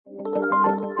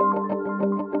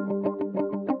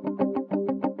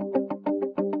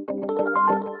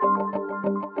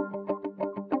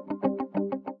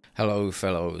Hello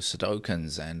fellow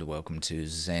Sudokans and welcome to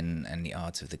Zen and the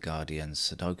Art of the Guardian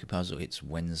Sudoku Puzzle. It's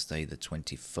Wednesday the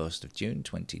 21st of June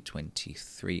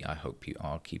 2023. I hope you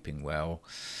are keeping well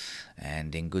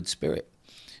and in good spirit.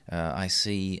 I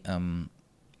see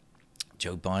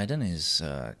Joe Biden is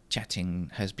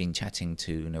has been chatting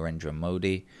to Narendra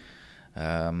Modi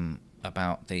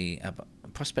about the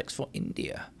prospects for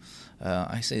India.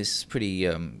 I say this is a pretty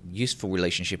useful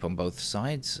relationship on both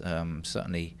sides.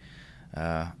 Certainly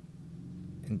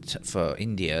for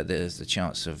India, there's the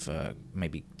chance of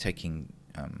maybe taking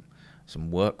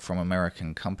some work from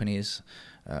American companies,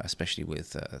 especially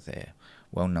with their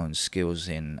well-known skills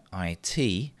in IT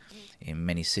in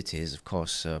many cities. Of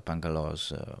course,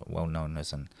 Bangalore's well known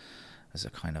as a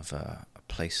kind of a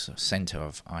place, a center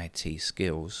of IT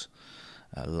skills.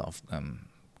 A lot of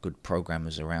good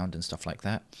programmers around and stuff like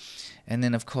that. And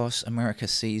then, of course, America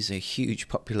sees a huge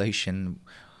population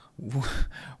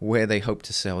where they hope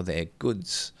to sell their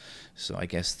goods. So I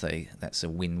guess that's a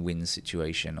win-win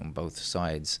situation on both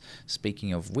sides.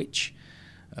 Speaking of which,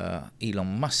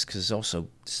 Elon Musk has also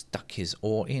stuck his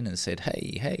oar in and said,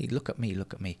 hey, look at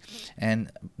me.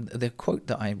 And the quote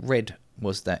that I read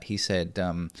was that he said,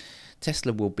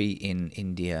 Tesla will be in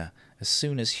India as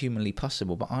soon as humanly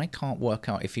possible, but I can't work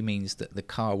out if he means that the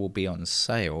car will be on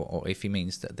sale or if he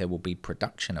means that there will be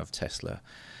production of Tesla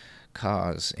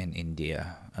cars in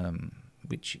India,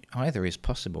 which either is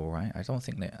possible, right?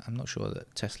 I'm not sure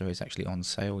that Tesla is actually on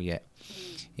sale yet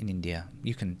in India.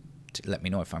 You can let me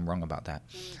know if I'm wrong about that.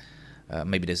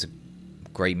 Maybe there's a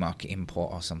grey market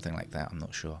import or something like that. I'm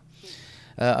not sure.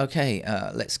 Okay,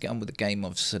 let's get on with the game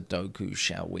of Sudoku,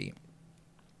 shall we?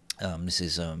 This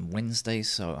is Wednesday,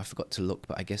 so I forgot to look,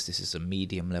 but I guess this is a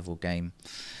medium level game.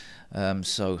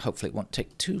 So hopefully it won't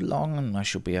take too long and I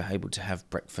shall be able to have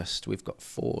breakfast. We've got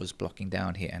fours blocking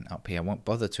down here and up here. I won't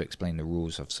bother to explain the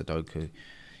rules of Sudoku.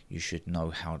 You should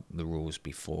know how the rules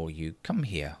before you come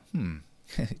here.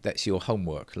 That's your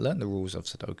homework. Learn the rules of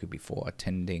Sudoku before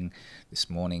attending this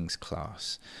morning's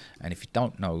class. And if you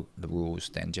don't know the rules,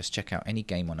 then just check out any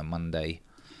game on a Monday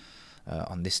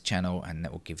on this channel, and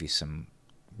that will give you some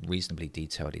reasonably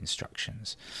detailed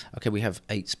instructions. Okay, we have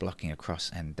 8s blocking across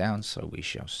and down, so we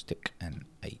shall stick an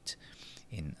 8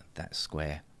 in that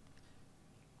square.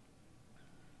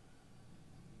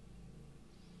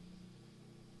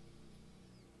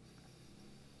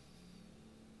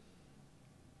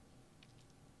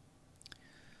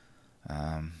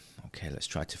 Okay, let's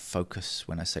try to focus.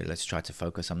 When I say let's try to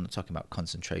focus, I'm not talking about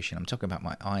concentration. I'm talking about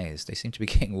my eyes. They seem to be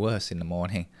getting worse in the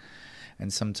morning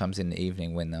and sometimes in the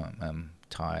evening when I'm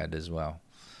tired as well.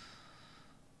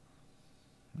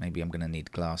 Maybe I'm going to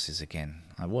need glasses again.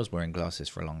 I was wearing glasses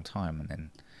for a long time and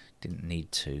then didn't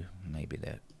need to. Maybe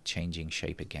they're changing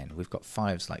shape again. We've got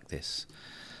 5s like this.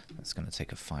 That's going to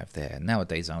take a 5 there.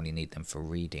 Nowadays I only need them for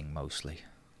reading mostly.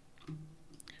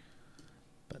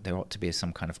 But there ought to be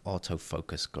some kind of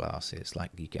autofocus glasses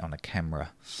like you get on a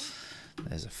camera.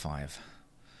 There's a 5.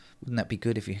 Wouldn't that be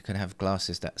good if you could have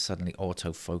glasses that suddenly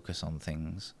autofocus on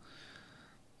things?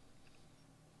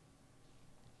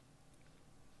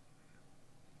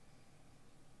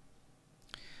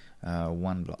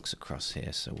 One blocks across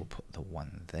here, so we'll put the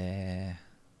 1 there.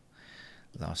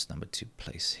 Last number to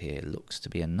place here looks to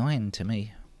be a 9 to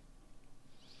me.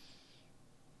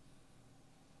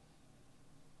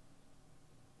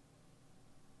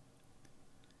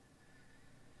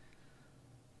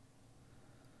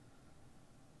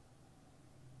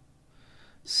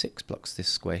 Six blocks this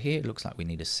square here. It looks like we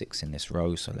need a 6 in this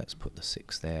row, so let's put the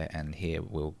 6 there, and here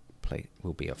will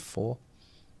be a 4.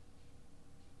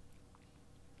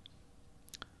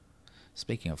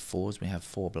 Speaking of 4s, we have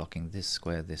 4 blocking this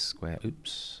square,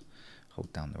 oops,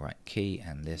 hold down the right key,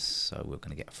 and this, so we're going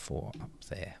to get 4 up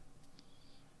there.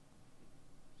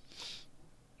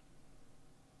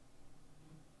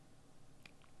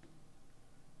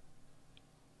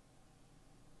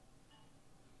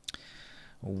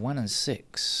 Well, 1 and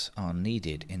 6 are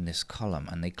needed in this column,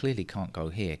 and they clearly can't go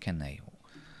here, can they?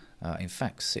 In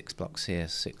fact, 6 blocks here,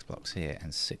 6 blocks here,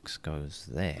 and 6 goes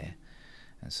there,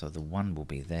 and so the 1 will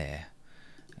be there.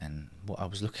 And what I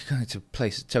was going to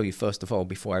tell you first of all,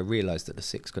 before I realised that the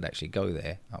 6 could actually go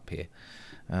there, up here,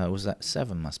 was that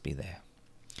 7 must be there.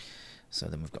 So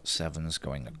then we've got 7s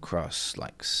going across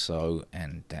like so,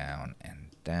 and down,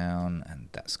 and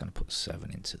that's going to put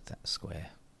 7 into that square.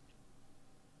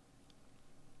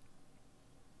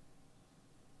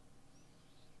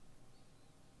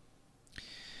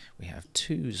 We have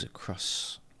 2s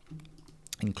across,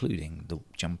 including the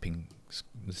jumping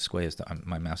squares that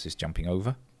my mouse is jumping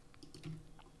over.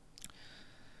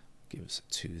 Give us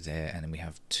a 2 there, and then we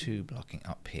have 2 blocking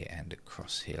up here and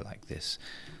across here like this.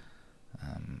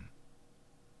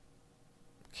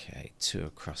 Okay, 2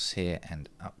 across here and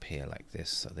up here like this.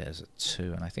 So there's a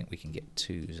 2, and I think we can get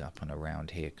 2s up and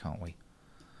around here, can't we?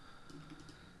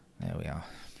 There we are.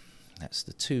 That's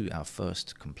the 2, our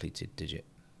first completed digit.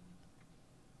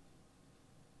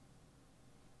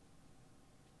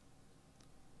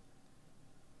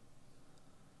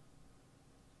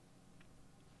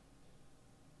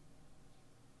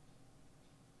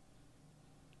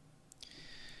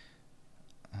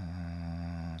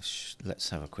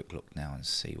 Let's have a quick look now and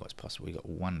see what's possible. We've got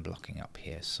 1 blocking up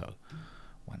here, so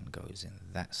 1 goes in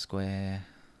that square.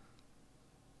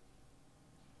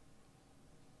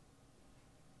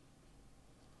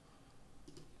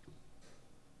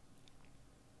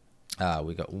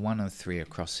 We've got 1 and 3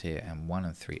 across here and 1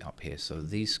 and 3 up here, so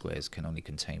these squares can only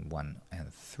contain 1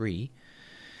 and 3.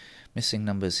 Missing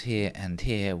numbers here and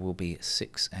here will be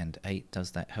 6 and 8.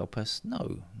 Does that help us?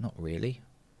 No, not really.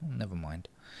 Well, never mind.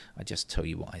 I just tell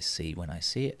you what I see when I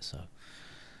see it, so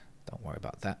don't worry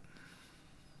about that.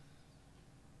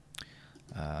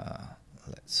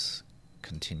 Let's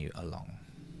continue along.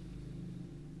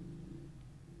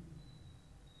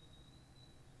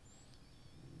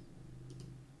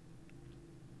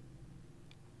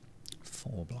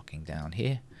 Four blocking down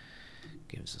here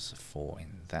gives us a 4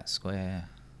 in that square.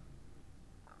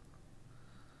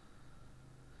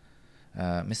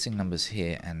 Missing numbers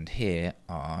here and here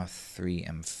are 3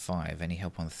 and 5. Any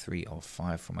help on 3 or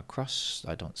 5 from across?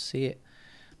 I don't see it,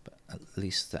 but at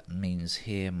least that means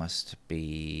here must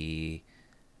be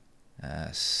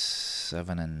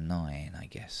 7 and 9, I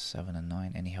guess. 7 and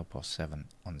 9. Any help on 7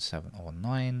 or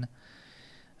 9?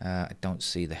 I don't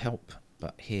see the help,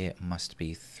 but here must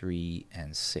be 3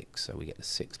 and 6. So we get the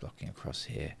 6 blocking across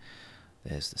here.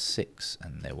 There's the 6,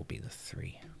 and there will be the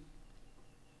 3.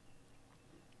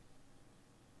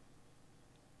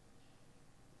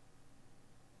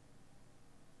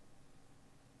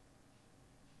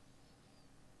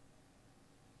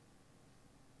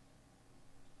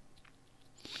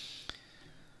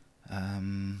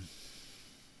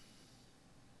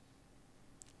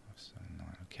 So 9,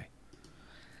 okay.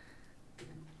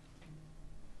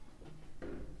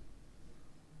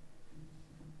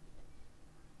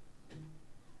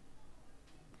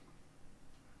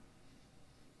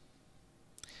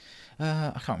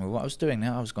 I can't remember what I was doing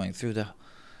now. I was going through the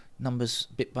numbers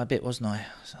bit by bit, wasn't I?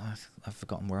 So I've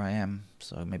forgotten where I am,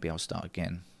 so maybe I'll start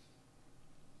again.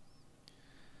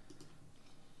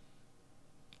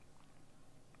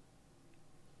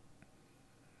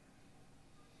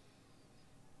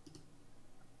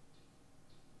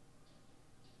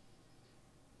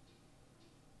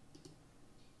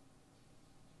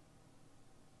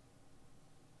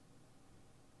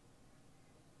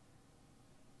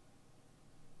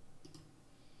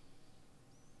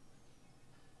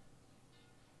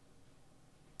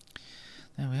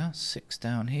 There we are, 6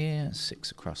 down here,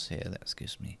 6 across here. That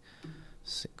gives me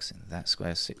 6 in that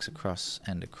square, 6 across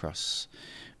and across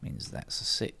means that's a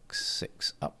 6.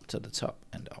 6 up to the top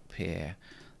and up here.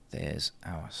 There's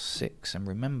our 6. And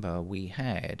remember, we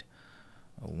had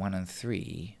a 1 and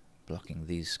 3 blocking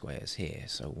these squares here.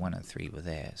 So 1 and 3 were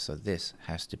there. So this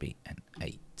has to be an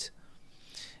 8.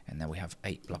 And then we have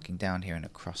 8 blocking down here and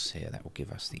across here. That will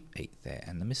give us the 8 there.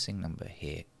 And the missing number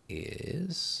here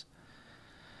is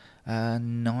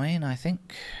 9, I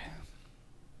think.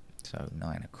 So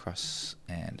 9 across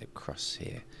and across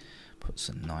here puts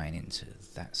a 9 into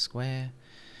that square.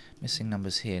 Missing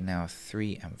numbers here now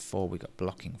 3 and 4. We got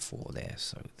blocking 4 there,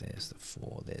 so there's the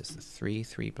 4, there's the 3.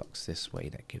 3 blocks this way,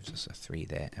 that gives us a 3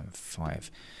 there, and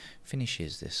 5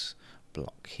 finishes this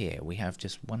block here. We have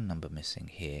just 1 number missing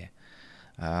here.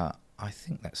 I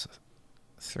think that's a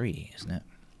 3, isn't it?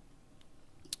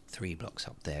 3 blocks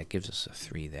up there gives us a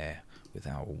 3 there with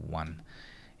our 1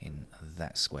 in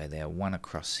that square there. 1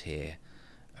 across here,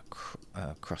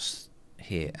 across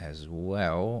here as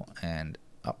well, and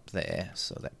up there,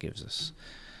 so that gives us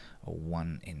a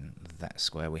 1 in that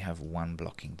square. We have 1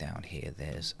 blocking down here.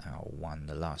 There's our 1.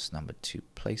 The last number to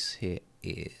place here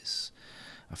is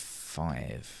a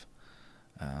 5.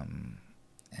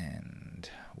 And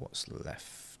what's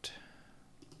left?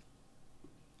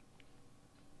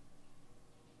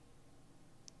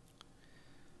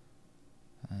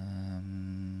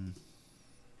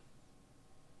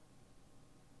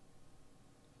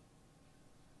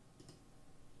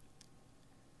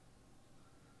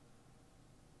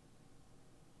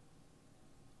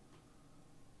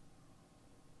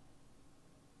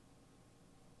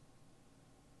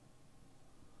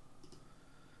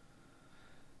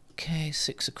 Okay,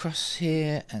 6 across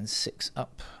here and 6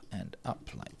 up and up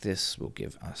like this will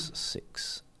give us a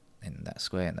 6 in that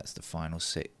square, and that's the final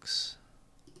 6.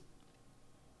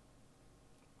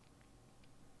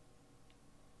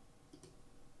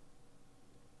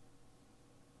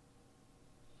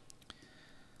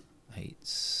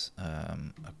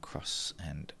 across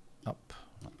and up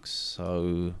like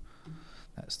so.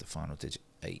 That's the final digit,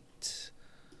 8.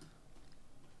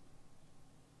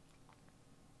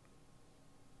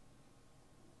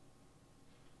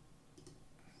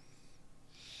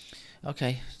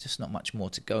 Okay, just not much more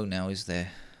to go now, is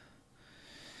there?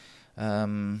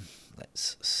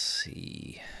 Let's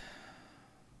see.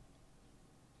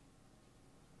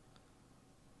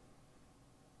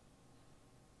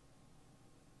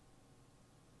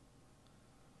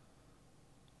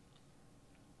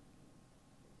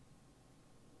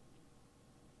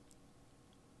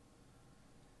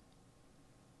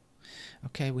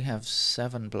 Okay, we have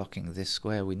 7 blocking this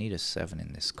square. We need a 7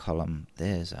 in this column.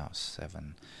 There's our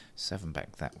 7. 7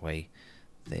 back that way.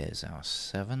 There's our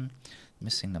 7.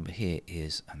 Missing number here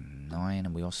is a 9,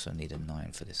 and we also need a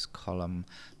 9 for this column.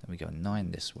 Then we go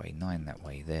 9 this way, 9 that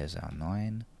way. There's our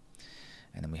 9.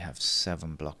 And then we have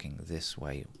 7 blocking this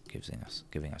way, giving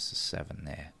us a 7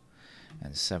 there.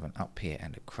 And 7 up here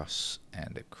and across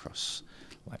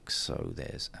like so.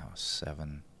 There's our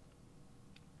 7.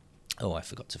 Oh, I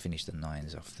forgot to finish the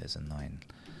 9s off. There's a 9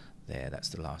 there. That's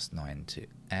the last 9 to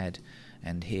add.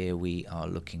 And here we are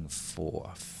looking for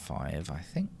a 5, I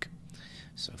think.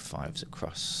 So 5's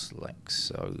across like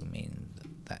so, mean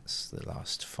that's the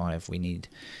last 5 we need.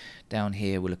 Down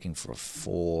here we're looking for a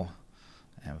 4,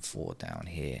 and 4 down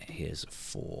here. Here's a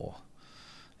 4.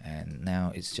 And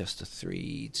now it's just a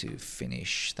 3 to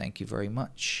finish. Thank you very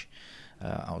much.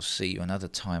 I'll see you another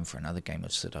time for another game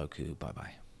of Sudoku. Bye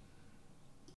bye.